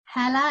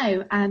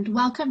Hello and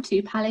welcome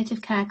to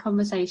Palliative Care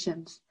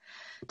Conversations.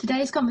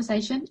 Today's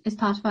conversation is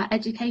part of our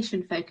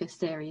Education Focus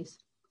series.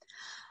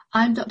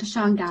 I'm Dr.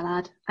 Sian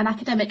Gallard, an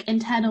academic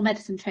internal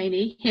medicine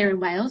trainee here in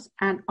Wales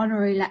and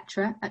honorary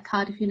lecturer at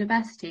Cardiff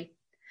University.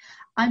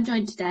 I'm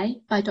joined today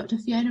by Dr.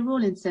 Fiona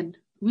Rawlinson,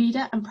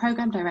 Reader and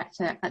Programme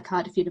Director at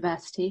Cardiff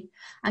University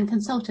and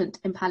consultant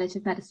in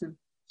palliative medicine.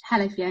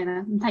 Hello Fiona,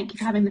 and thank you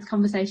for having this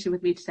conversation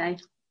with me today.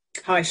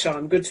 Hi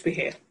Sian, good to be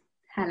here.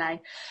 Hello.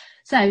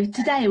 So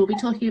today we'll be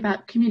talking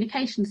about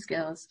communication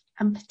skills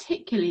and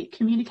particularly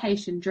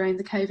communication during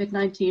the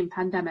COVID-19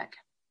 pandemic.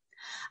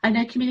 I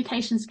know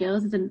communication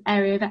skills is an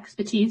area of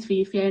expertise for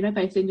you, Fiona,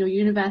 both in your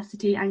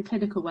university and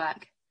clinical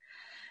work.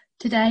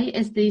 Today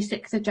is the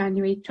 6th of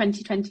January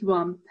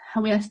 2021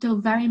 and we are still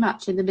very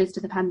much in the midst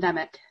of the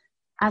pandemic.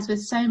 As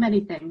with so many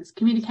things,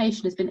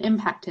 communication has been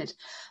impacted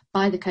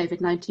by the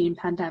COVID-19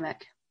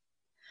 pandemic.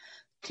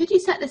 Could you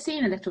set the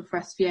scene a little for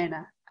us,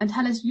 Fiona, and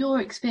tell us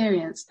your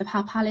experience of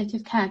how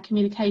palliative care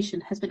communication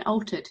has been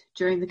altered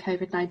during the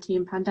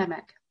COVID-19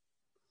 pandemic?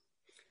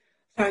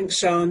 Thanks,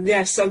 Sian.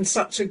 Yes, and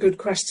such a good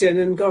question.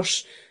 And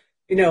gosh,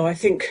 I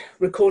think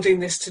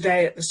recording this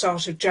today at the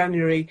start of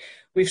January,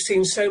 we've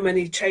seen so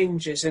many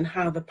changes in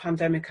how the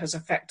pandemic has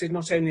affected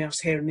not only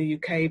us here in the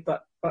UK,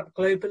 but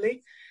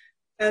globally.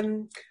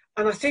 And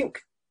I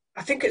think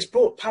it's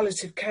brought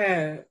palliative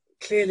care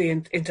clearly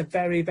into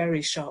very,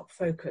 very sharp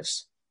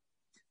focus.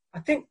 I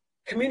think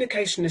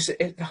communication is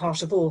at the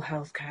heart of all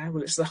healthcare.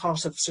 Well, it's the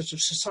heart of sort of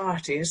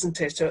society,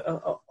 isn't it,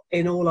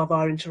 in all of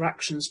our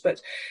interactions.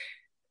 But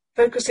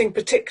focusing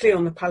particularly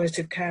on the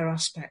palliative care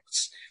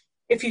aspects,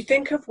 if you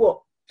think of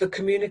what the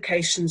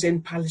communications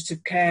in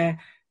palliative care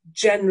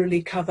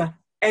generally cover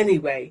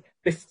anyway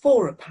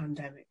before a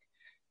pandemic,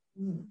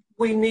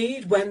 we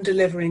need, when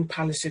delivering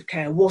palliative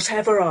care,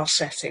 whatever our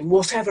setting,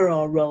 whatever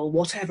our role,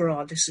 whatever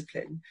our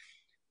discipline,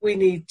 we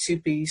need to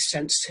be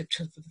sensitive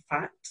to the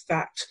fact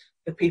that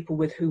the people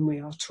with whom we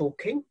are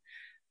talking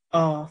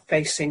are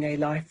facing a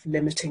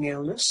life-limiting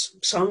illness.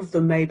 Some of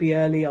them may be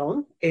early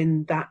on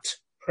in that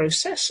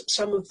process.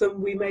 Some of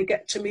them we may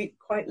get to meet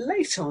quite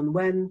late on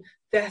when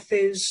death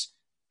is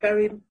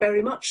very,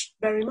 very much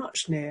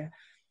near.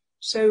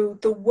 So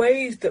the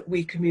ways that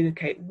we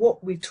communicate,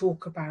 what we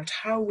talk about,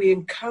 how we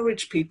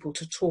encourage people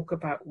to talk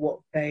about what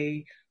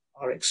they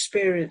are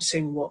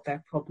experiencing, what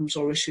their problems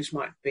or issues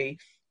might be,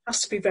 has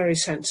to be very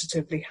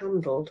sensitively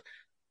handled.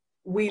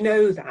 We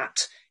know that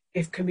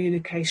if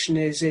communication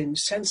is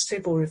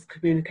insensitive, or if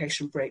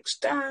communication breaks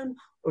down,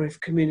 or if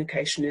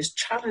communication is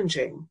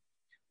challenging,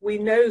 we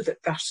know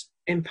that that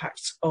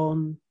impacts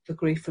on the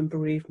grief and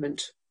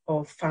bereavement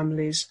of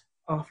families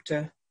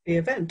after the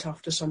event,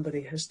 after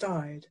somebody has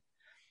died.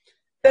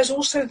 There's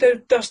also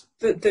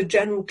the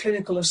general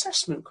clinical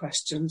assessment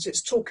questions.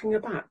 It's talking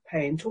about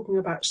pain, talking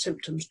about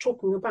symptoms,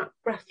 talking about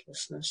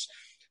breathlessness.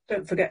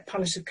 Don't forget,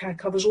 palliative care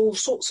covers all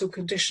sorts of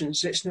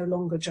conditions. It's no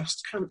longer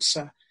just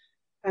cancer.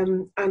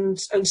 And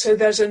so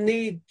there's a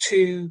need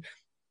to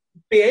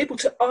be able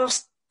to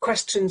ask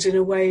questions in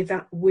a way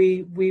that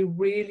we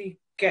really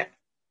get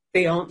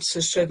the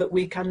answers so that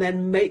we can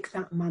then make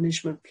that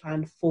management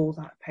plan for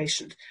that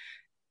patient.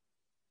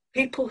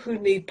 People who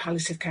need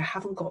palliative care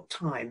haven't got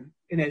time.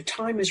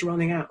 Time is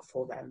running out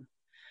for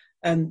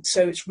them.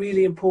 So it's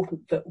really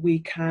important that we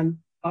can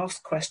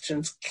ask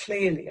questions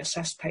clearly,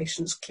 assess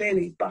patients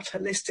clearly, but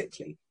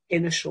holistically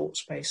in a short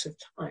space of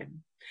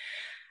time.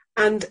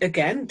 And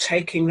again,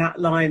 taking that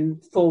line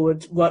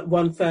forward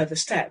one further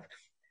step,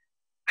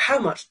 how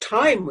much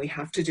time we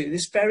have to do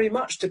this very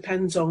much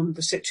depends on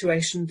the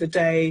situation, the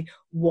day,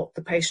 what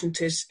the patient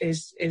is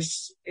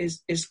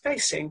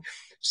facing.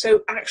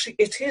 So actually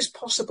it is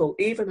possible,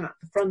 even at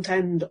the front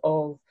end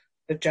of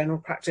the general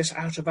practice,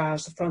 out of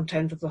hours, the front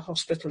end of the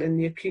hospital in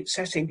the acute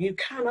setting, you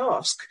can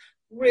ask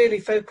really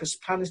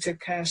focused palliative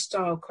care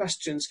style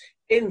questions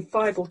in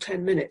 5 or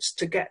 10 minutes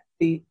to get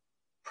the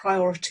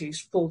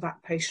priorities for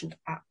that patient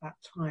at that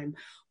time.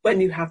 When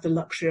you have the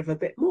luxury of a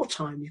bit more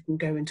time, you can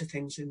go into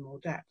things in more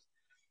depth.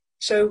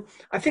 So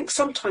I think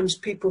sometimes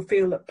people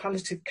feel that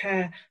palliative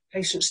care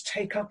patients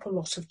take up a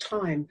lot of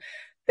time.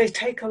 They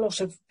take a lot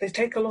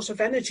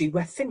of energy.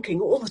 We're thinking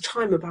all the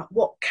time about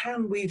what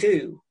can we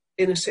do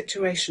in a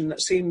situation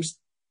that seems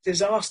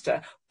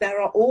disaster.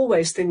 There are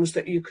always things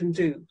that you can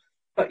do,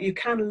 but you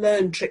can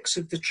learn tricks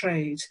of the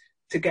trade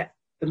to get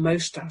the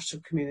most out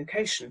of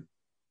communication.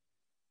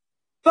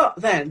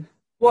 But then,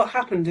 what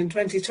happened in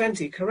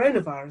 2020?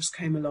 Coronavirus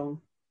came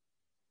along.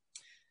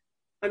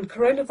 And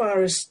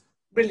coronavirus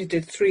really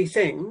did 3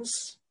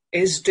 things,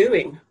 is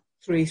doing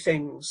 3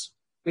 things.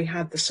 We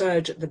had the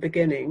surge at the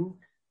beginning,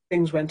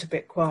 things went a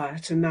bit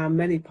quiet, and now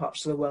many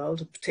parts of the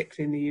world,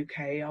 particularly in the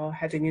UK, are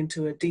heading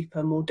into a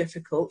deeper, more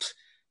difficult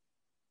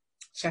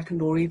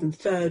second or even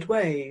third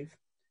wave.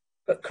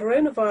 But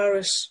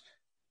coronavirus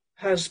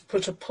has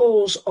put a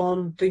pause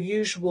on the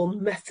usual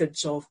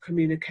methods of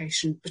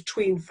communication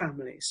between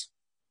families.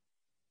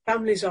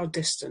 Families are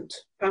distant.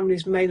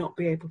 Families may not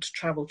be able to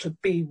travel to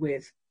be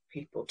with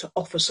people, to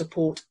offer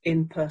support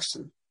in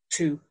person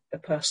to the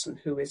person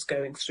who is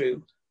going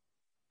through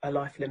a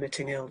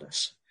life-limiting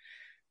illness.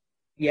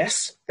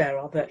 yes, there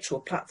are virtual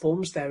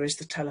platforms, there is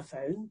the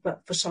telephone,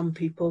 but for some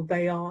people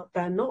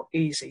they're not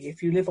easy.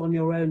 If you live on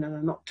your own and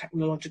are not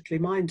technologically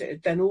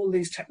minded, then all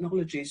these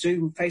technologies,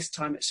 Zoom,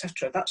 FaceTime,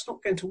 etc., that's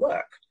not going to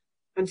work,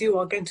 and you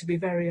are going to be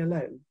very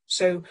alone.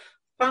 So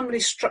family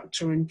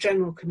structure and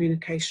general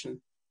communication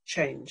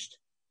changed.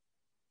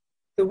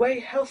 The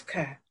way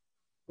healthcare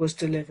was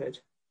delivered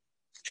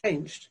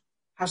changed,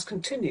 has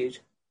continued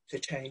to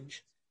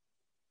change.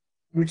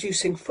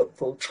 Reducing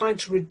footfall, trying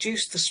to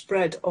reduce the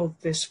spread of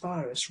this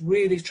virus,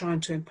 really trying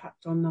to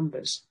impact on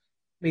numbers,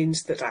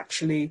 means that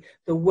actually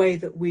the way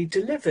that we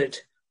delivered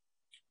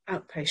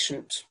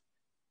outpatient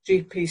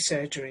GP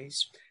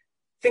surgeries,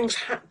 things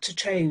had to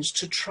change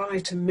to try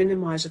to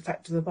minimise the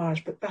effect of the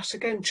virus, but that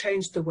again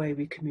changed the way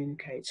we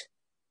communicate.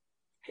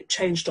 It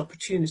changed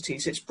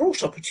opportunities. It's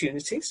brought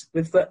opportunities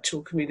with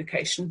virtual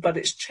communication, but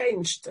it's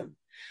changed them.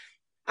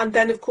 And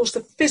then, of course,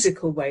 the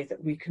physical way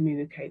that we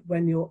communicate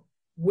when you're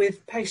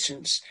with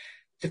patients,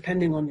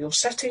 depending on your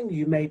setting,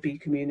 you may be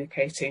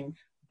communicating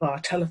via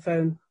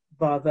telephone,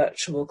 via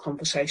virtual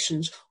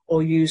conversations,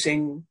 or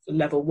using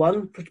level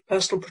 1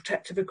 personal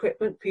protective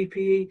equipment,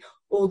 PPE,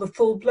 or the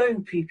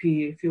full-blown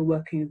PPE if you're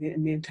working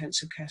in the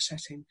intensive care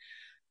setting.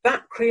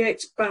 That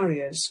creates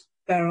barriers.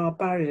 There are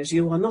barriers.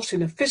 You are not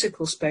in a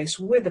physical space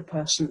with a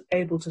person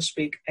able to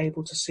speak,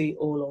 able to see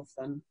all of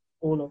them,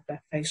 all of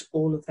their face,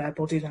 all of their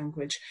body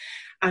language.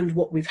 And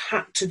what we've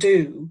had to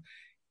do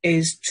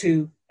is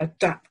to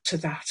adapt to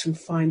that and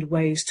find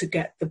ways to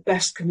get the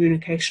best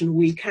communication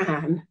we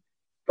can,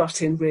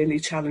 but in really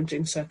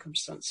challenging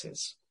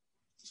circumstances.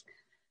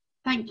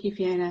 Thank you,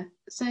 Fiona.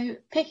 So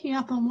picking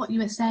up on what you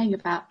were saying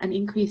about an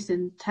increase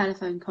in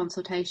telephone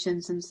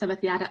consultations and some of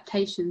the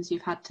adaptations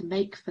you've had to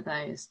make for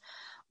those,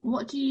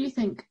 what do you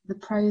think the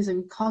pros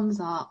and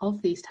cons are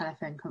of these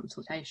telephone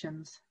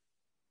consultations?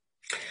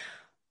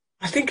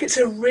 I think it's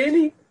a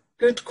really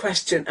good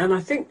question, and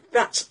I think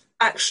that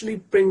actually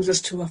brings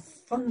us to a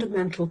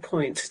fundamental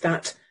point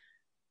that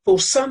for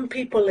some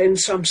people in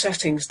some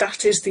settings,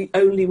 that is the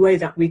only way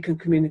that we can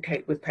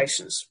communicate with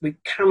patients. We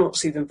cannot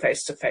see them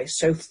face to face.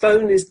 So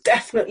phone is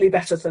definitely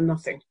better than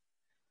nothing.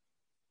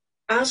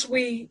 As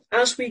we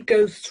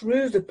go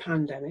through the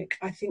pandemic,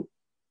 I think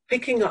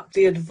picking up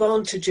the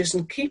advantages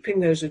and keeping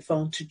those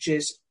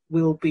advantages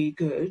will be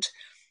good,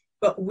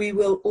 but we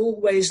will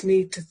always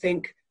need to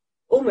think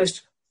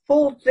almost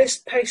for this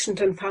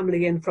patient and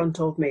family in front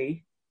of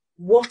me,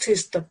 what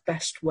is the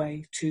best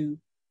way to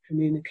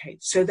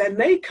communicate? So there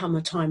may come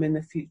a time in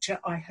the future,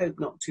 I hope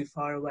not too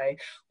far away,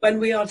 when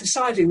we are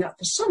deciding that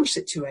for some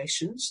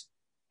situations,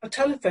 a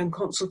telephone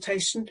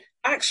consultation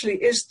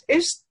actually is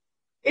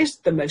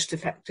the most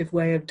effective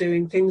way of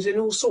doing things for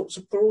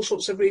all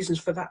sorts of reasons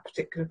for that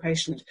particular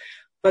patient.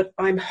 But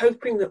I'm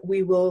hoping that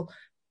we will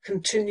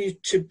continue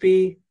to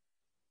be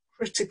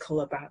critical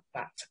about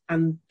that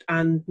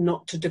and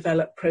not to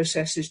develop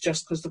processes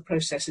just because the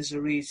processes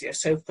are easier.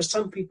 So for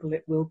some people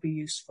it will be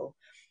useful.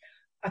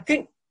 I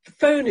think the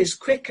phone is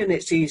quick and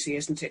it's easy,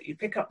 isn't it? You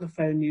pick up the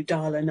phone, you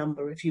dial a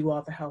number if you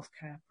are the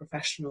healthcare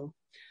professional.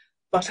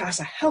 But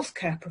as a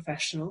healthcare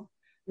professional,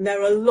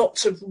 there are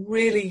lots of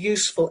really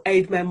useful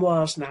aid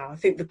memoirs now. I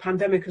think the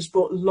pandemic has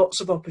brought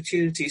lots of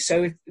opportunities.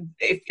 So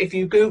if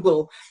you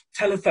Google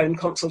telephone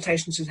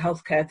consultations in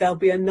healthcare, there'll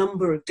be a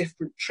number of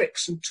different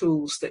tricks and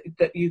tools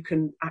that you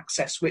can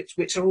access,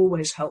 which are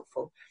always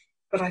helpful.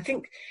 But I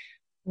think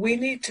we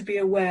need to be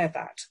aware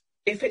that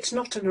if it's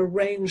not an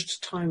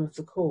arranged time of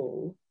the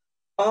call,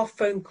 our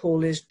phone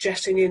call is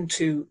jetting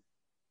into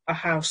a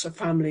house, a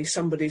family,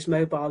 somebody's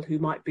mobile who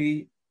might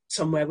be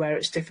somewhere where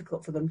it's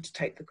difficult for them to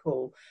take the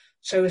call.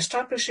 So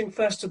establishing,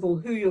 first of all,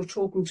 who you're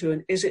talking to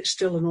and is it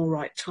still an all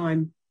right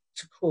time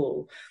to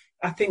call,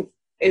 I think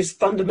is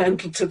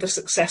fundamental to the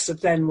success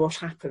of then what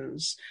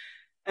happens.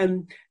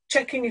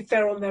 Checking if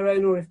they're on their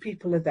own or if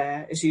people are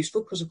there is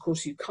useful because, of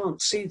course, you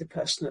can't see the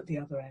person at the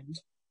other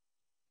end.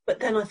 But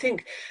then I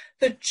think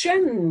the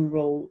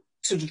general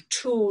sort of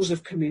tools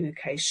of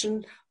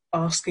communication,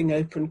 asking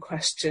open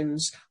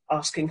questions,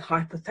 asking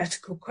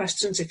hypothetical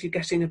questions. If you're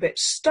getting a bit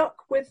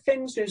stuck with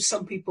things,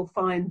 some people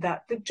find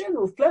that the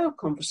general flow of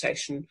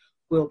conversation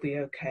will be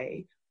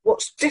okay.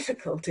 What's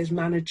difficult is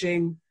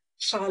managing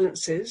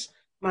silences,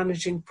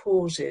 managing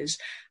pauses,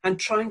 and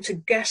trying to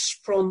guess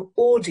from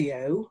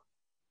audio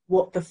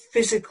what the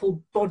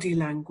physical body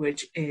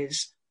language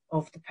is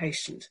of the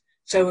patient.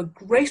 So a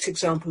great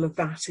example of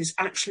that is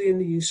actually in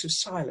the use of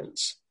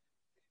silence.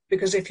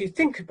 Because if you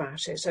think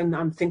about it, and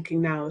I'm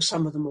thinking now of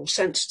some of the more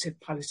sensitive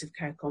palliative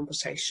care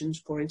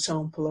conversations, for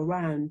example,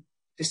 around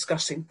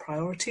discussing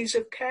priorities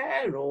of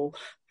care or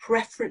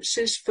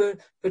preferences for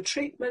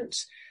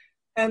treatments,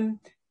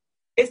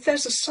 if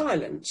there's a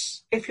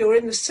silence, if you're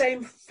in the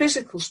same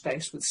physical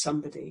space with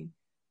somebody,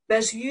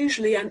 there's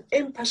usually an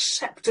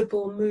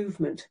imperceptible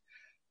movement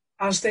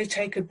as they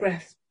take a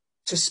breath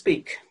to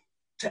speak,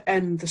 to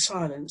end the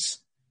silence.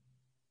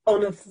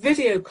 On a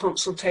video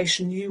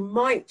consultation, you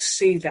might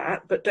see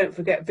that, but don't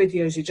forget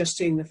videos, you're just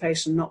seeing the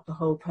face and not the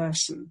whole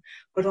person.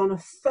 But on a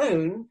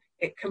phone,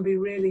 it can be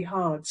really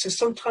hard. So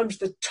sometimes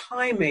the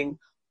timing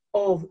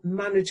of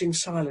managing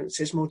silence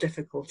is more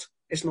difficult.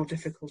 It's more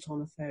difficult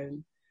on a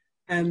phone.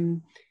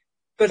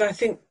 But I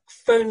think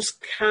phones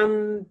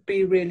can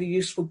be really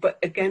useful. But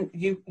again,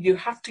 you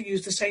have to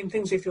use the same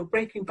things if you're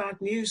breaking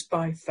bad news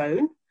by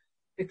phone,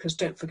 because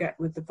don't forget,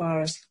 with the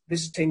virus,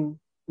 visiting,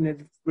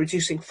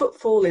 reducing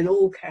footfall in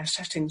all care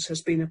settings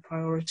has been a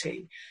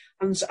priority.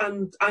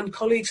 And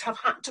colleagues have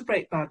had to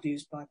break bad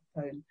news by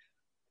the phone.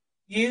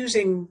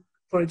 Using,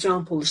 for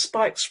example, the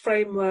Spikes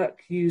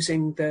framework,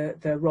 using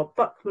the Rob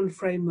Buckman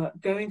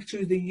framework, going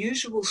through the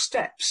usual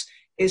steps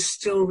is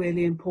still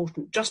really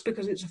important. Just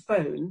because it's a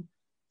phone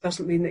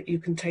doesn't mean that you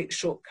can take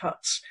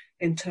shortcuts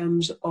in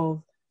terms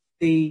of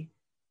the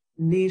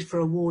need for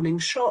a warning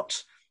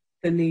shot,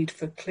 the need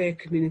for clear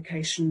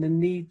communication, the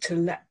need to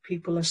let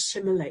people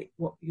assimilate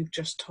what you've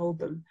just told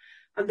them.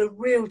 And the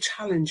real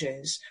challenge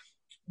is,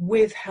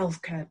 with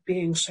healthcare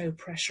being so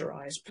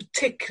pressurised,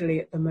 particularly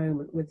at the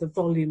moment with the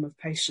volume of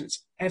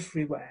patients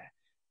everywhere,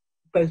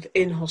 both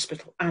in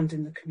hospital and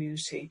in the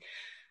community,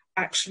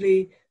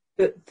 actually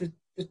the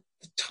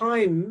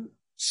time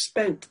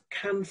spent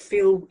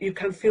you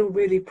can feel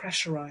really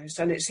pressurised,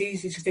 and it's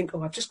easy to think,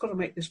 oh, I've just got to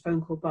make this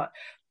phone call,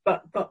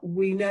 but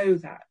we know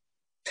that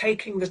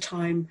taking the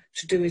time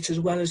to do it as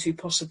well as you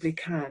possibly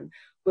can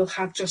will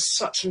have just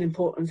such an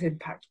important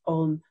impact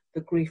on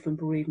the grief and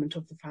bereavement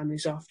of the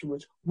families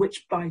afterwards,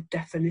 which by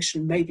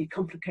definition may be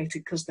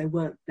complicated because they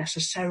weren't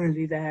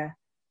necessarily there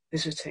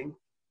visiting.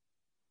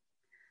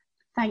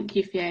 Thank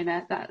you,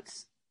 Fiona.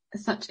 That's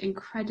such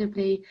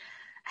incredibly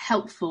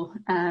helpful,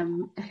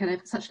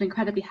 such an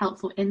incredibly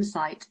helpful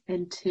insight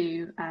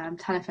into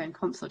telephone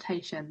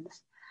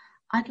consultations.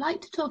 I'd like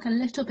to talk a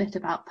little bit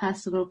about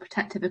personal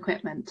protective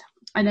equipment.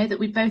 I know that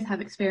we both have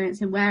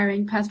experience in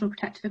wearing personal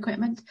protective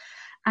equipment,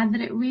 and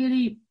that it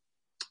really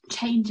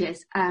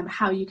changes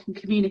how you can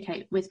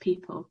communicate with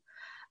people.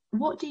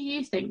 What do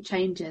you think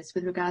changes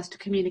with regards to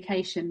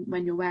communication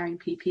when you're wearing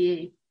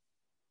PPE?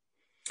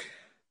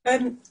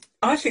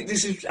 I think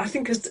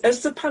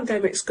as the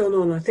pandemic's gone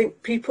on, I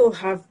think people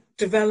have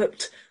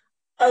developed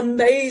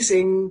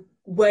amazing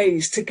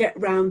ways to get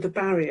round the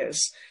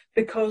barriers,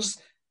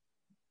 because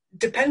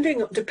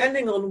depending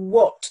on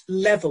what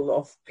level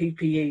of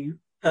PPE,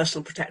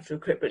 personal protective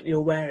equipment,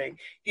 you're wearing,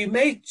 you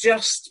may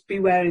just be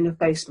wearing a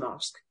face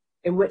mask,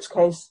 in which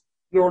case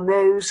your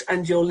nose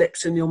and your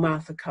lips and your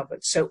mouth are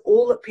covered. So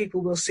all that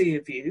people will see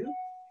of you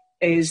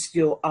is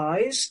your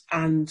eyes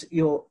and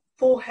your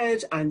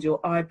forehead and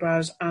your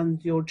eyebrows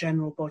and your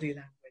general body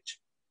language.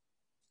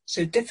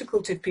 So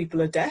difficult if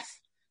people are deaf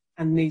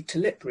and need to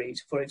lip read,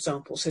 for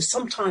example. So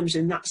sometimes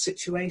in that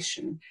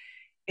situation,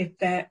 if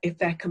there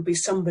can be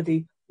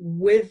somebody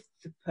with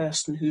the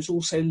person who's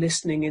also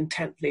listening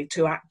intently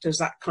to act as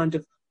that kind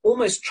of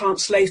almost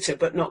translator,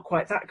 but not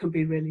quite, that can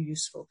be really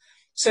useful.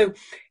 So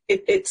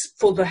it's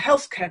for the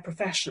healthcare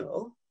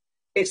professional,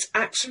 it's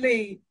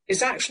actually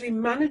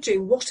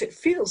managing what it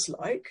feels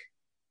like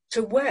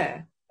to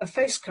wear a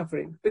face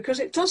covering, because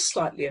it does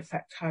slightly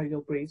affect how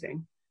you're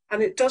breathing,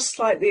 and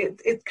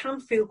it can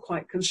feel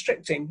quite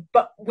constricting,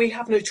 but we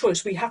have no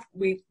choice. We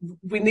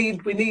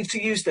need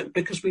to use them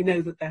because we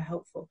know that they're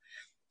helpful.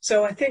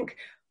 So I think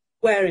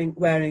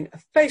wearing a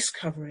face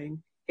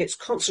covering, it's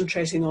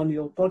concentrating on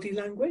your body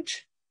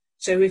language.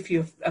 So if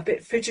you're a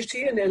bit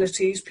fidgety and ill at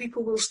ease,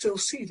 people will still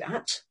see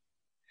that.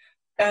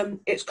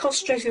 It's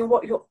concentrating on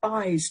what your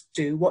eyes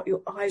do, what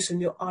your eyes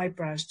and your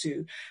eyebrows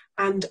do.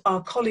 And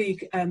our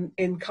colleague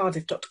in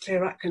Cardiff, Dr.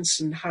 Claire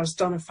Atkinson, has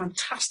done a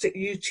fantastic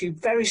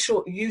very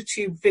short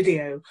YouTube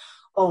video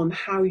on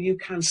how you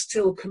can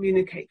still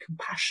communicate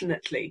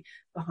compassionately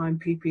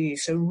behind PPE.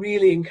 So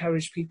really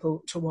encourage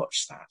people to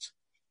watch that.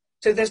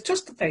 So there's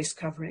just the face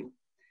covering.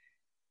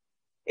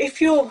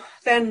 If you're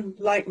then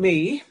like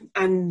me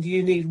and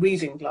you need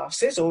reading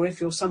glasses, or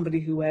if you're somebody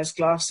who wears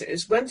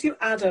glasses, when you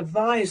add a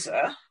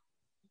visor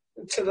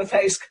to the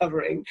face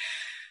covering,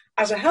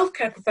 as a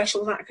healthcare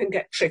professional, that can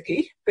get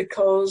tricky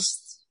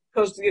because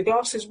your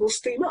glasses will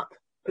steam up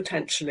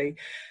potentially.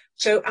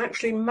 So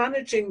actually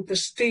managing the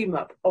steam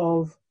up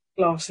of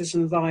glasses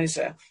and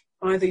visor,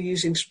 either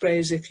using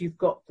sprays if you've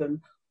got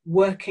them,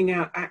 working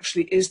out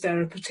actually is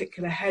there a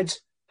particular head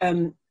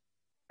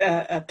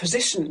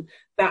position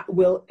that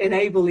will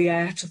enable the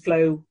air to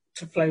flow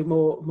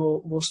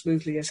more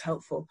smoothly is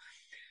helpful.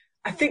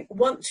 I think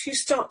once you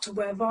start to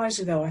wear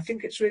visor, though, I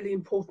think it's really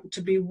important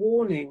to be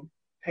warning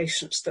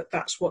patients that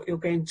that's what you're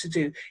going to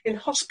do. In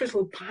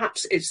hospital,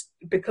 perhaps it's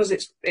because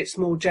it's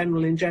more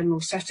general in general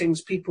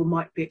settings, people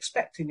might be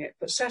expecting it,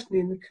 but certainly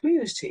in the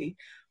community,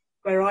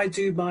 where I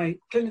do my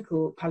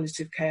clinical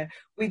palliative care,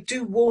 we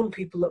do warn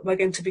people that we're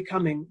going to be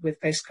coming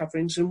with face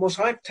coverings. And what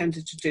I've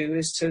tended to do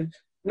is to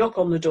knock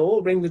on the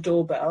door, ring the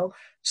doorbell,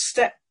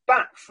 step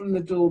back from the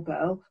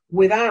doorbell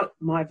without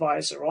my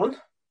visor on,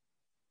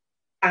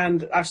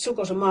 and I've still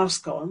got a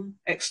mask on,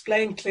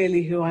 explain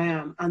clearly who I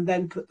am, and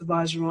then put the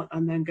visor on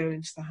and then go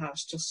into the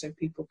house, just so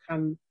people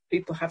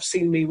have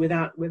seen me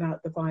without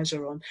the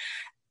visor on.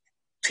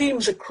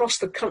 Teams across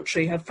the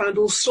country have found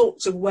all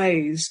sorts of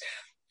ways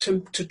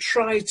to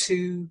try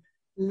to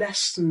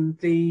lessen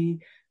the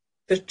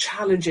the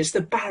challenges, the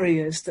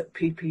barriers that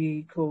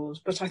PPE cause.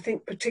 But I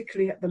think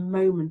particularly at the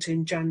moment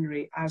in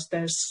January, as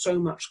there's so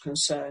much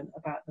concern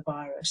about the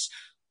virus,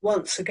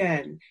 once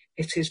again,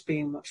 it is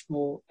being much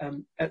more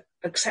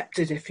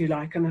accepted, if you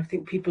like, and I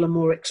think people are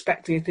more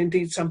expecting it.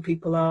 Indeed, some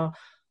people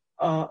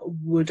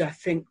would, I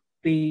think,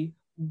 be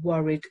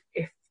worried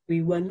if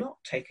we were not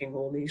taking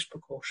all these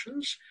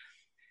precautions.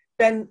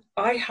 Then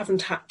I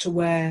haven't had to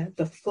wear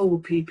the full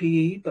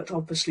PPE, but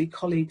obviously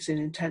colleagues in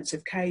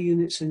intensive care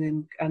units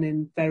and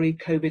in very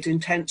COVID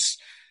intense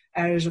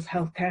areas of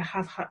healthcare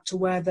have had to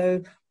wear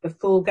the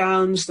full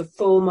gowns, the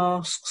full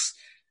masks,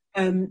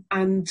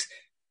 and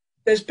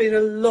there's been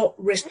a lot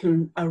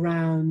written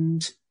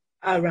around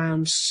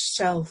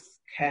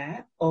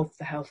self-care of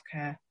the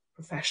healthcare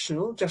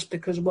professional, just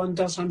because one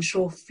does, I'm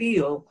sure,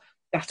 feel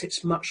that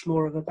it's much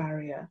more of a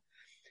barrier.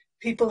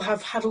 People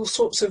have had all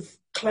sorts of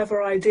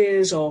clever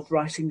ideas of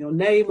writing your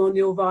name on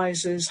your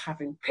visors,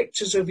 having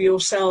pictures of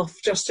yourself,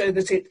 just so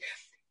that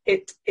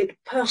it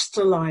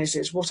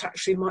personalises what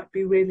actually might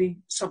be really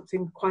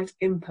something quite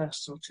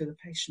impersonal to the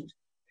patient.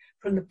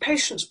 From the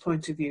patient's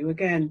point of view,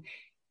 again,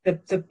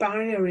 the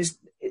barrier is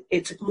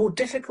it's more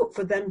difficult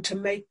for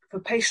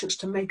patients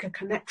to make a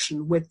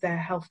connection with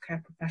their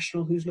healthcare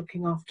professional who's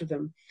looking after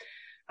them.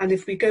 And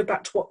if we go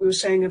back to what we were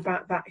saying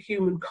about that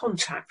human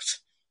contact,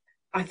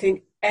 I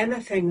think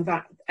anything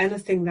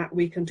that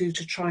we can do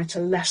to try to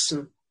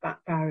lessen that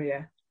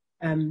barrier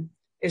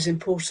is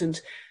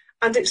important.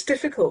 And it's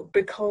difficult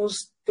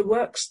because the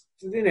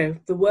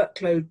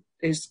workload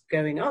is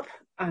going up,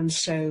 and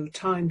so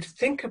time to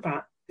think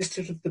about this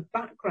sort of the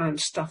background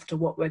stuff to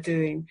what we're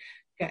doing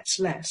gets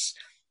less.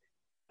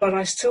 But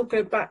I still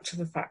go back to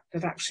the fact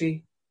that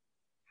actually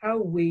how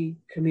we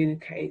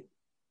communicate,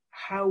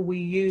 how we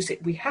use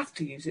it, we have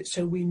to use it,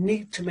 so we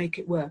need to make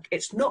it work.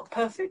 It's not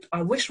perfect.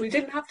 I wish we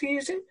didn't have to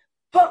use it,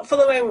 but for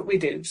the moment we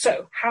do.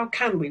 So what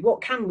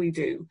can we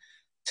do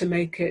to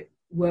make it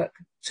work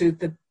to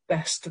the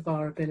best of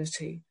our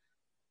ability?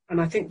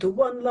 And I think the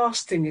one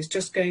last thing is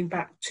just going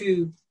back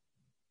to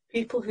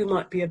people who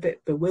might be a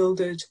bit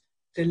bewildered,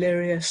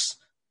 delirious,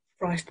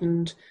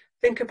 frightened.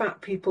 Think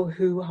about people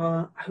who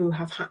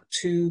have had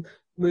to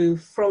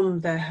move from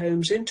their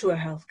homes into a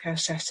healthcare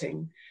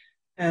setting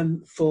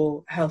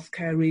for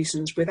healthcare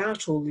reasons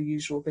without all the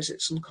usual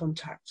visits and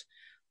contact.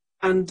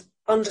 And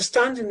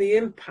understanding the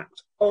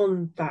impact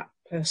on that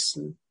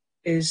person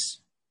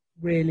is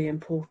really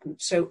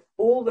important. So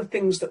all the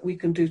things that we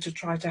can do to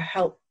try to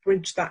help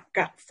bridge that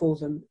gap for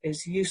them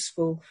is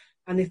useful.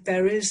 And if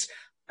there is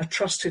a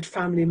trusted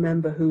family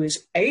member who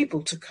is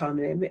able to come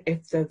in,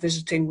 if the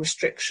visiting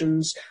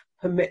restrictions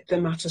permit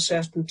them at a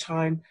certain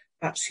time,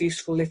 that's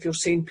useful. If you're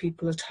seeing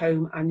people at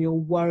home and you're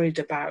worried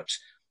about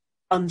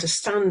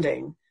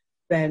understanding,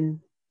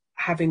 then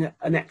having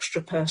an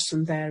extra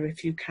person there,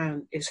 if you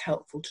can, is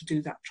helpful to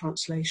do that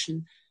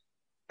translation.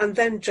 And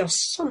then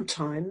just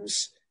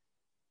sometimes,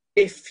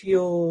 if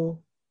you're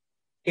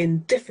in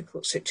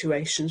difficult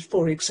situations,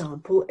 for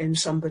example, in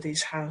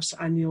somebody's house,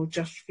 and you're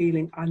just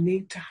feeling, I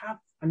need to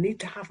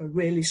have a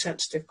really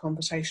sensitive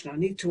conversation. I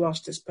need to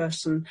ask this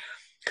person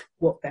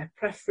what their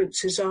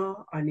preferences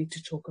are. I need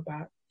to talk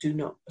about do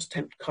not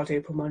attempt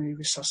cardiopulmonary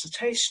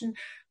resuscitation.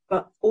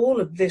 But all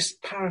of this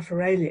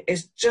paraphernalia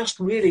is just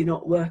really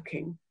not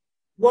working.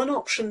 One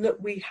option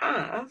that we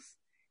have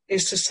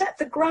is to set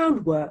the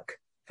groundwork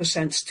for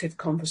sensitive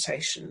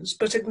conversations,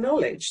 but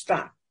acknowledge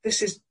that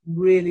this is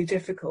really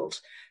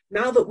difficult.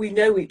 Now that we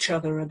know each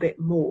other a bit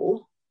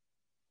more,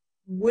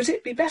 would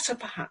it be better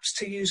perhaps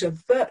to use a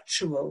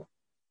virtual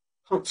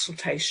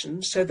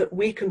consultation so that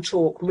we can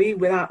talk, me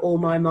without all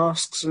my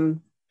masks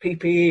and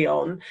PPE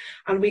on,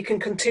 and we can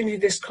continue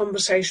this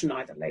conversation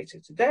either later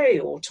today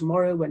or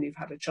tomorrow when you've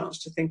had a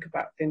chance to think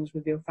about things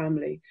with your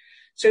family.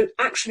 So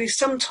actually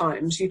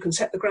sometimes you can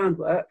set the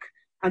groundwork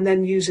and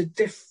then use a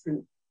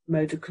different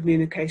mode of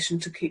communication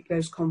to keep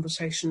those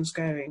conversations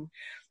going.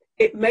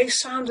 It may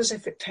sound as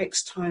if it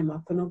takes time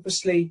up, and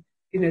obviously,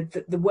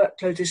 the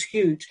workload is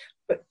huge,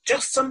 but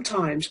just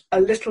sometimes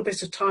a little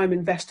bit of time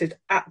invested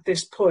at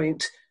this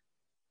point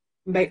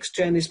makes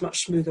journeys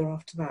much smoother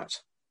after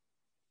that.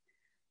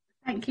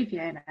 Thank you,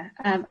 Fiona.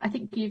 I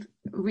think you've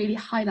really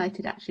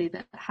highlighted actually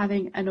that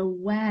having an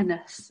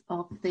awareness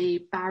of the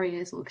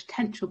barriers or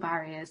potential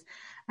barriers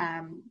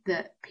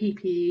that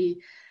PPE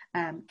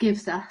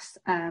gives us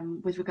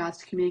with regards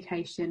to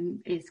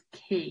communication is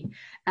key.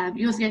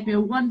 You also gave me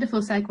a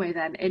wonderful segue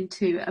then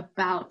into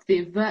about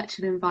the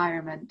virtual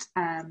environment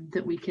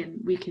that we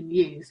can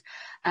use.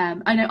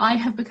 I know I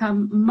have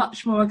become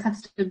much more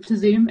accustomed to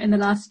Zoom in the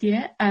last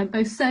year,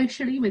 both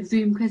socially with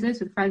Zoom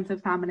quizzes with friends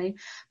and family,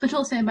 but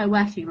also in my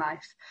working life.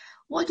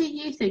 What do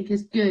you think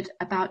is good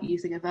about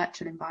using a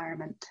virtual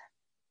environment?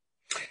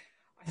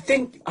 I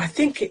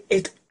think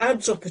it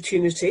adds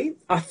opportunity.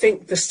 I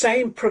think the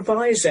same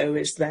proviso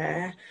is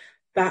there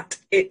that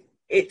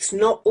it's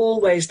not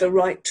always the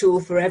right tool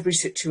for every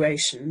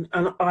situation.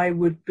 And I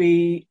would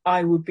be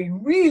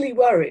really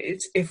worried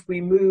if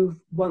we move,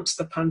 once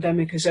the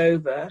pandemic is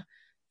over,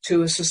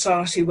 to a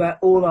society where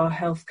all our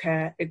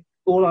healthcare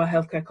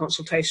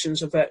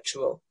consultations are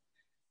virtual.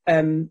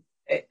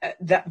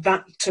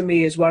 That to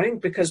me is worrying,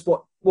 because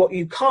what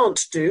you can't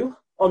do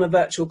on a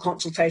virtual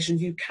consultation,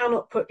 you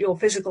cannot put your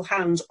physical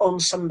hands on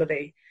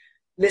somebody,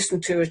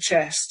 listen to a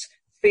chest,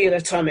 feel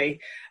a tummy,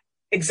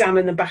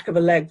 examine the back of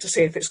a leg to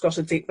see if it's got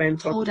a deep vein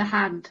problem. Hold a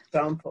hand.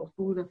 Example.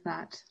 All of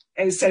that.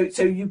 And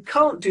so you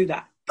can't do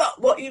that.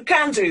 But what you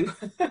can do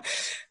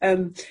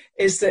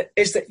is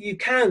that you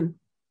can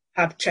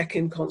have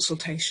check-in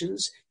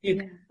consultations.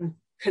 You can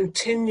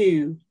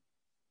continue,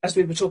 as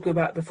we were talking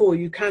about before,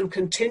 you can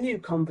continue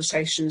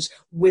conversations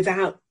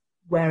without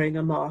wearing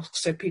a mask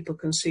so people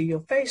can see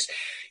your face.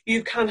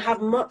 You can have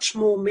much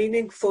more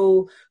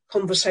meaningful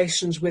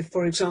conversations with,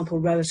 for example,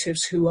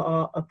 relatives who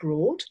are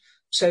abroad.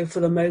 So for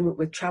the moment,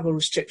 with travel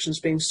restrictions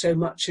being so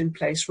much in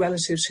place,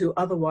 relatives who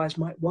otherwise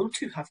might want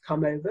to have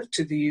come over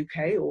to the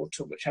UK or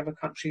to whichever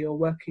country you're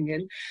working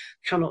in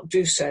cannot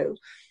do so.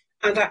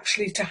 And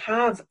actually to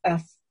have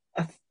a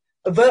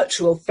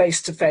virtual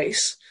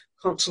face-to-face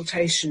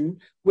consultation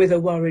with a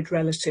worried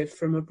relative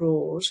from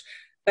abroad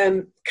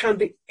can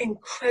be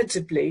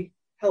incredibly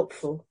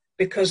helpful,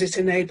 because it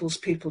enables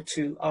people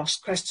to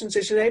ask questions.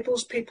 It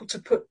enables people to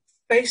put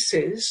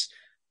faces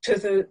to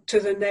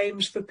the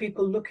names for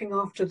people looking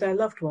after their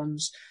loved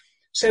ones.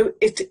 So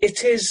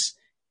it is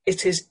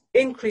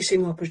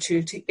increasing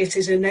opportunity. It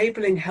is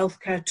enabling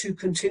healthcare to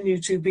continue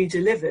to be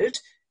delivered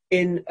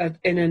in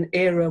an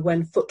era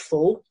when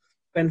footfall,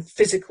 when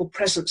physical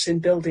presence in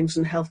buildings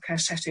and healthcare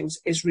settings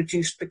is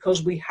reduced,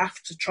 because we have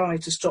to try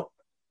to stop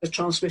the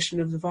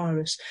transmission of the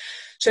virus.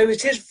 So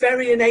it is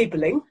very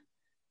enabling.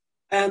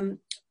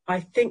 I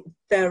think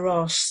there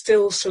are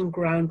still some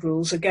ground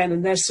rules again,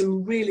 and there's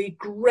some really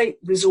great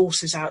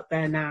resources out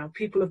there now.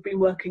 People have been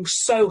working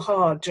so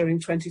hard during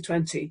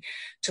 2020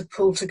 to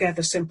pull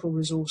together simple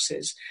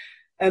resources.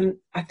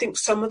 I think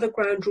some of the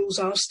ground rules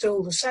are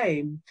still the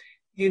same.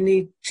 You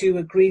need to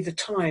agree the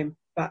time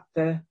that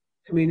the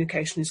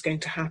communication is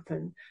going to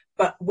happen.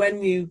 But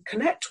when you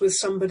connect with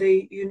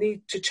somebody, you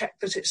need to check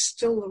that it's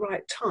still the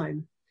right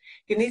time.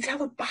 You need to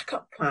have a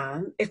backup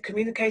plan if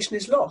communication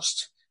is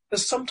lost,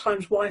 because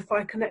sometimes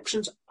Wi-Fi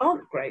connections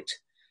aren't great.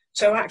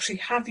 So actually,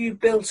 have you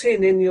built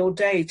in your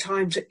day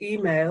time to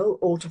email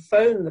or to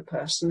phone the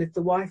person if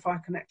the Wi-Fi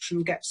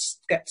connection gets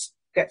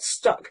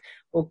stuck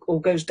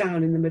or goes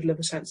down in the middle of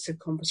a sensitive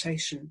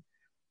conversation?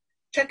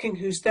 Checking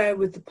who's there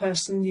with the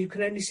person. You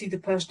can only see the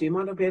person. You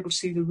might not be able to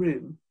see the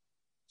room.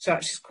 So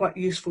actually, it's quite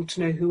useful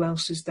to know who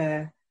else is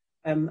there,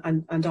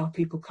 and are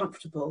people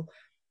comfortable.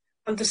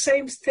 And the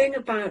same thing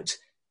about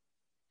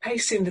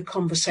pacing the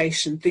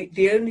conversation.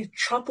 The only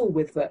trouble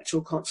with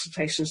virtual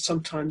consultations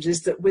sometimes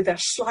is that with a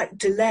slight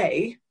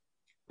delay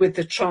with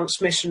the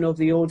transmission of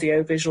the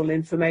audio-visual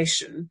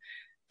information,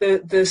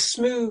 the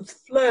smooth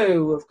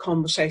flow of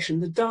conversation,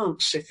 the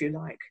dance, if you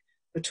like,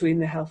 between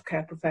the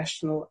healthcare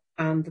professional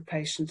and the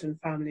patient and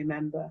family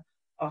member,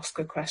 ask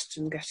a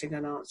question, getting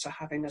an answer,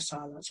 having a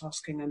silence,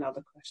 asking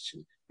another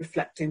question,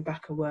 reflecting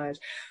back a word,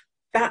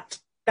 that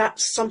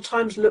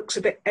sometimes looks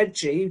a bit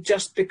edgy,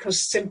 just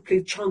because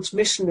simply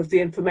transmission of the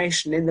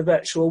information in the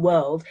virtual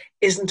world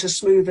isn't as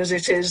smooth as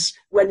it is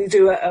when you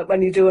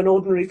do an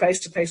ordinary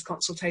face-to-face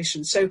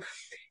consultation. So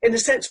in a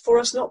sense, for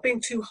us not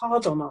being too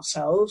hard on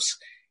ourselves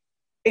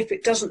if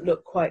it doesn't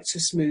look quite so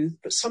smooth,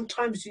 but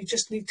sometimes you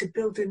just need to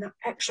build in that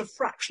extra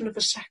fraction of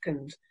a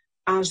second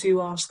as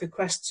you ask a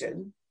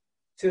question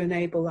to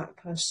enable that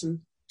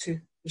person to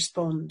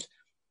respond.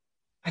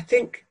 I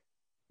think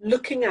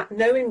looking at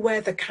knowing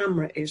where the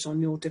camera is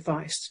on your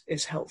device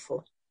is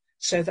helpful,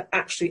 so that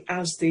actually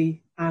as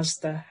the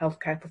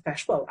healthcare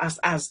professional,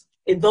 as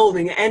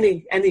involving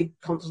any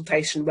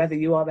consultation, whether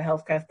you are the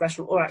healthcare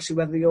professional or actually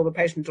whether you're the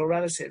patient or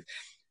relative,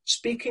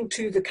 speaking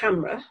to the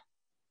camera,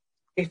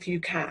 if you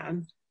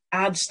can,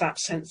 adds that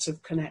sense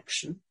of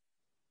connection.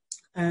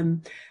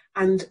 And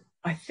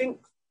I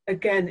think,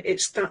 again,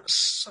 it's that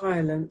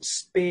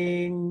silence,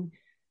 being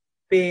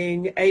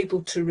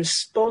able to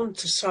respond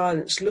to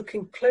silence,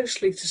 looking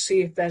closely to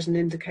see if there's an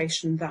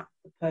indication that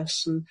the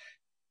person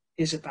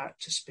is about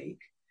to speak.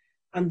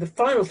 And the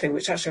final thing,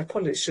 which actually I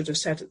probably should have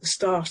said at the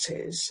start,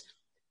 is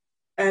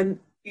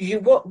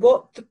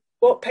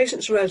what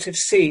patients and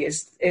relatives see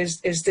is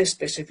this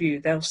bit of you.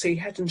 They'll see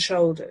head and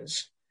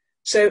shoulders.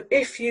 So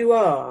if you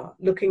are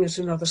looking at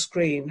another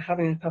screen,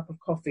 having a cup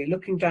of coffee,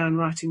 looking down,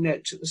 writing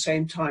notes at the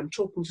same time,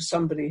 talking to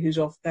somebody who's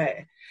off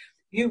there,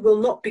 you will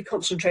not be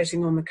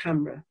concentrating on the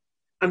camera.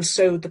 And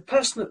so the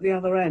person at the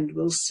other end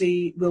will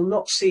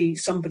not see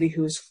somebody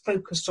who is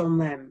focused on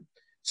them.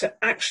 So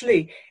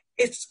actually,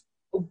 it's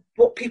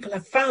what people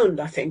have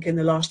found, I think, in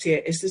the last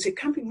year, is that it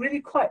can be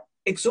really quite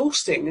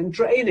exhausting and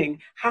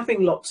draining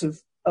having lots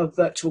of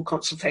virtual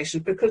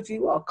consultations, because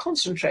you are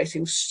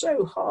concentrating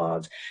so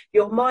hard.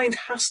 Your mind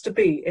has to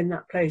be in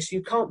that place.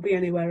 You can't be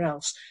anywhere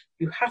else.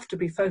 You have to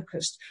be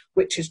focused,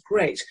 which is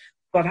great.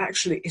 But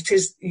actually,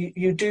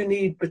 you do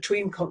need,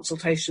 between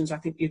consultations, I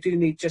think you do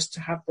need just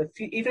to have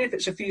even if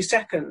it's a few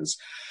seconds,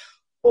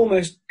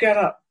 almost get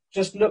up,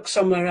 just look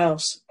somewhere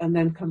else and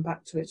then come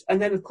back to it.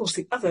 And then, of course,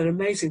 the other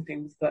amazing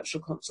thing with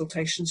virtual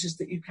consultations is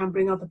that you can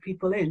bring other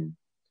people in.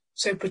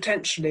 So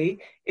potentially,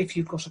 if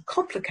you've got a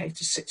complicated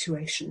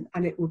situation,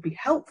 and it would be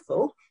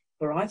helpful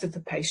for either the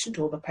patient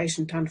or the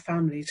patient and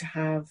family to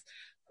have,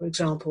 for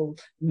example,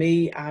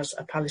 me as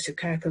a palliative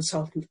care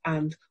consultant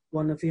and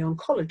one of the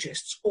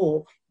oncologists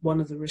or one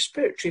of the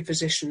respiratory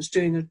physicians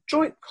doing a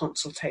joint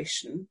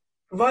consultation,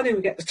 providing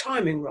we get the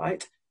timing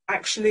right,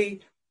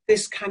 actually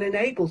this can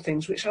enable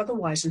things which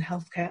otherwise in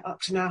healthcare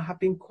up to now have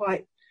been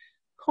quite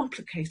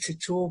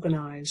complicated to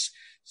organise.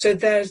 So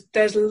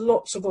there's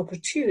lots of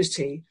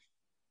opportunity,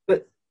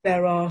 but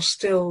there are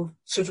still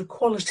sort of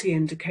quality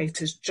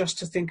indicators just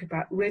to think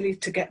about, really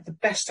to get the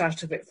best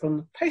out of it from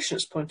the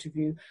patient's point of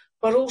view,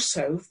 but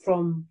also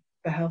from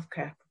the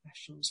healthcare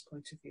professional's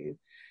point of view.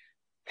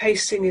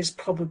 Pacing is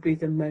probably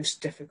the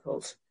most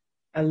difficult.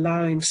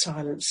 Allowing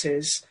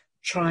silences,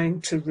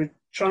 trying to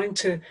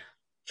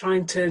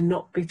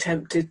not be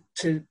tempted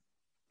to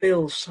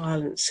fill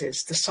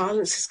silences. The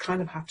silences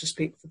kind of have to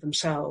speak for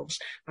themselves.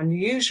 And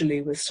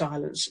usually with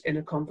silence in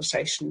a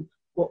conversation,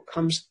 what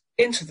comes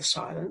into the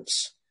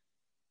silence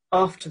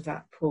after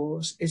that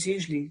pause is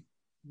usually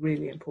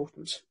really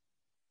important.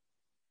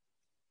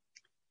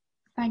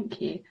 Thank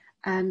you.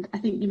 And I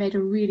think you made a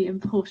really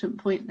important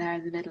point there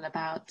in the middle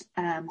about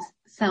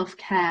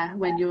self-care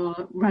when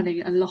you're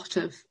running a lot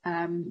of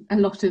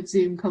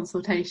Zoom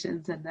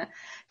consultations, and that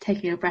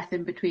taking a breath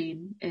in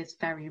between is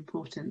very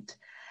important.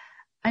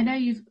 I know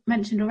you've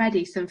mentioned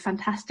already some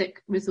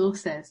fantastic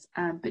resources,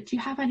 but do you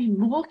have any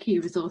more key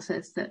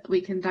resources that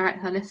we can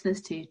direct our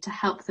listeners to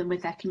help them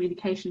with their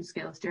communication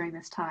skills during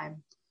this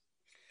time?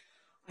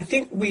 I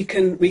think we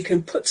can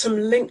put some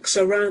links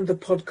around the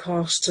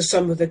podcast to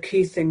some of the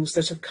key things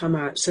that have come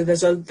out. So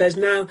there's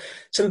now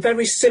some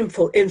very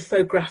simple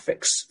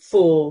infographics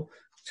for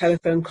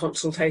telephone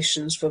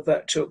consultations, for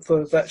virtual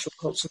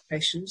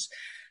consultations.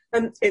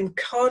 In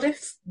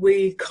Cardiff,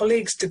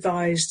 colleagues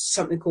devised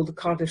something called the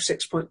Cardiff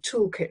 6-Point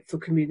Toolkit for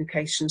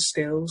Communication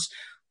Skills.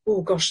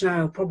 Oh gosh,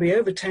 now probably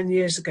over 10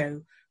 years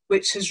ago,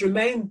 which has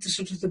remained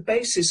sort of the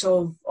basis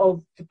of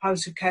the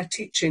palliative care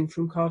teaching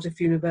from Cardiff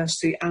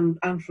University and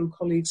from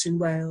colleagues in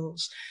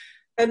Wales.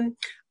 And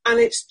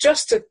it's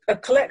just a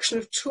collection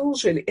of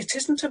tools, really. It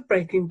isn't a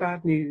Breaking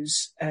Bad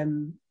News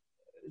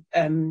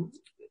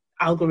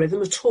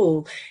algorithm at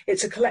all.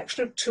 It's a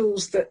collection of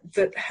tools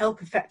that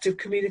help effective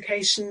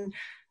communication.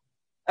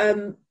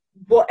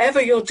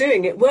 Whatever you're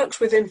doing, it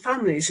works within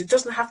families. It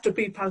doesn't have to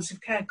be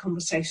palliative care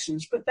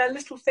conversations, but they're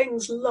little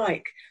things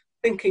like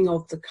thinking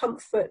of the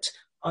comfort.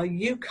 Are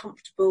you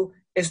comfortable?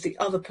 Is the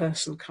other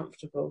person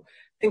comfortable?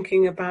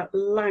 Thinking about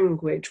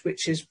language,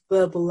 which is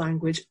verbal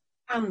language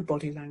and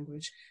body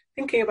language.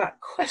 Thinking about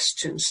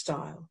question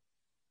style.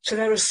 So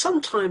there are some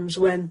times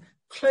when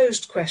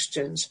closed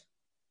questions,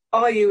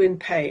 are you in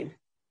pain?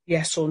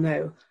 Yes or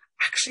no?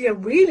 Actually are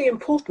really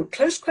important.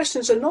 Closed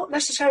questions are not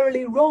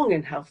necessarily wrong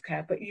in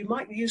healthcare, but you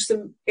might use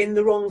them in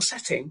the wrong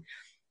setting.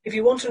 If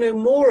you want to know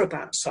more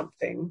about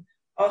something,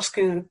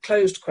 asking a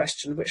closed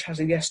question which has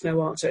a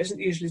yes-no answer isn't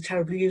usually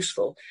terribly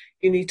useful.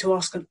 You need to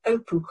ask an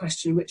open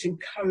question which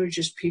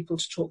encourages people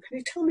to talk. Can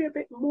you tell me a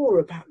bit more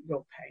about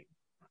your pain?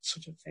 That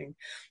sort of thing.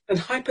 And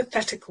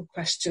hypothetical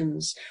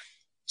questions,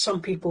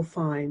 some people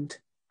find,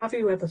 have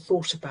you ever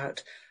thought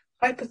about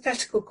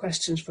hypothetical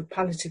questions for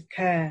palliative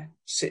care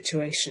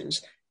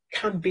situations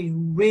can be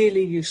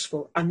really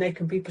useful, and they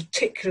can be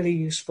particularly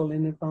useful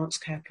in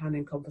advanced care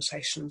planning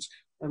conversations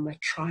when we're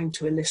trying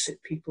to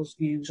elicit people's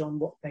views on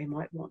what they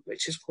might want,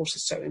 which of course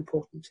is so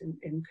important in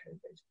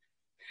COVID.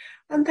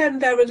 And then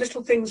there are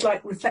little things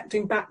like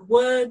reflecting back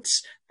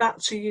words.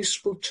 That's a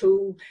useful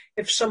tool.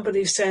 If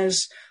somebody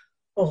says,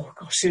 oh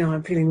gosh,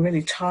 I'm feeling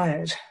really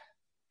tired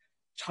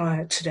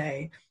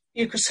today,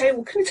 you could say,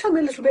 well, can you tell me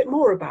a little bit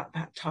more about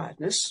that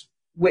tiredness?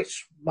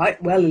 Which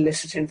might well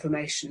elicit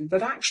information.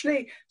 But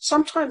actually,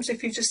 sometimes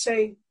if you just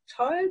say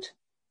tired,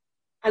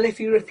 and if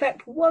you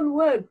reflect one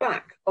word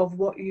back of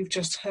what you've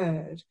just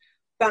heard,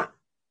 that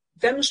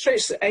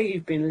demonstrates that A,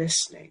 you've been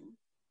listening,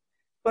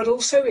 but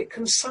also it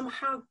can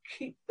somehow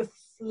keep the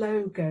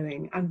flow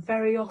going. And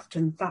very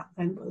often that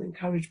then will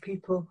encourage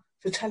people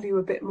to tell you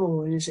a bit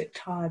more. And is it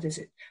tired? Is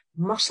it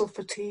muscle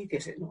fatigue?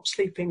 Is it not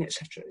sleeping?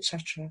 Etc.,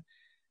 etc.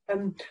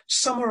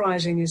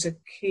 Summarising is a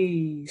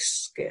key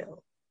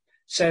skill.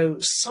 So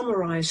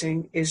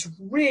summarising is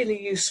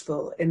really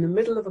useful in the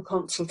middle of a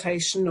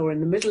consultation or in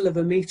the middle of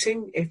a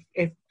meeting.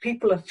 If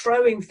people are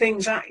throwing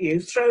things at you,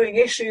 throwing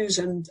issues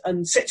and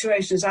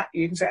situations at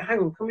you, you can say, hang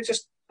on, can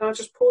I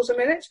just pause a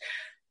minute?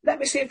 Let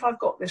me see if I've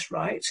got this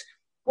right.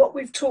 What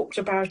we've talked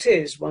about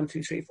is 1,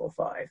 2, 3, 4,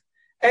 5.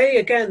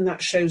 Again,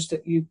 that shows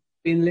that you've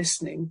been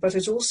listening, but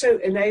it also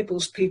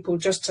enables people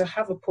just to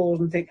have a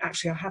pause and think,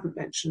 actually, I haven't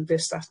mentioned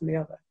this, that and the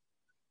other.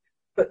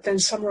 But then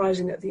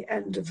summarising at the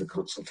end of the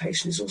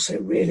consultation is also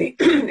really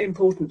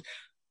important.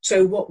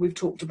 So what we've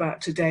talked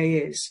about today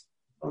is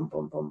and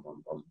what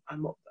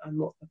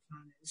the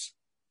plan is.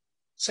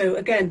 So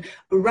again,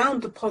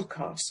 around the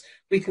podcast,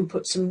 we can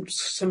put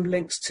some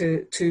links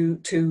to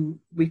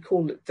we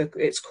call it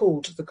it's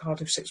called the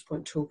Cardiff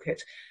 6-Point Toolkit,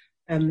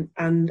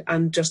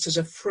 and just as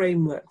a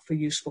framework for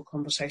useful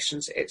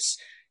conversations,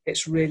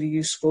 it's really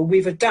useful.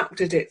 We've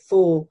adapted it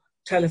for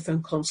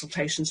telephone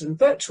consultations and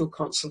virtual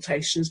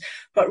consultations,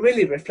 but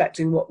really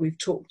reflecting what we've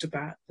talked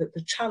about, that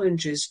the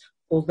challenges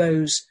for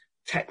those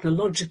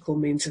technological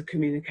means of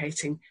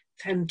communicating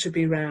tend to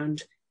be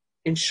around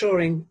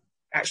ensuring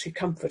actually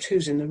comfort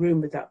who's in the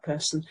room with that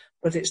person,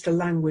 but it's the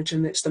language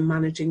and it's the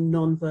managing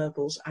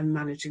non-verbals, and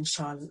managing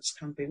silence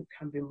can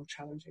be more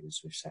challenging,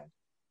 as we've said.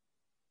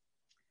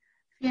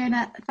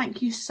 Fiona,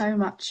 thank you so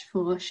much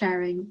for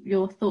sharing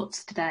your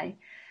thoughts today.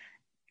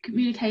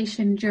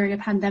 Communication during a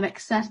pandemic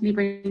certainly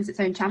brings its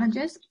own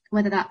challenges,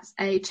 whether that's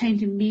a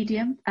change in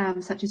medium,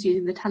 such as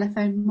using the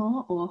telephone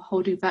more or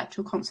holding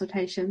virtual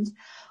consultations,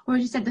 or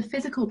as you said, the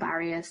physical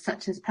barriers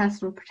such as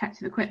personal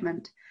protective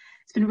equipment.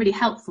 It's been really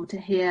helpful to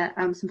hear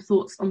some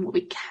thoughts on what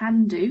we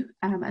can do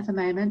at the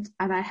moment,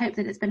 and I hope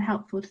that it's been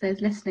helpful to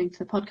those listening to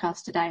the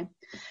podcast today.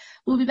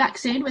 We'll be back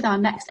soon with our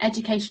next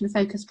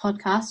education-focused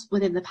podcast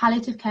within the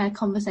Palliative Care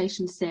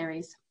Conversations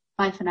series.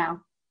 Bye for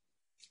now.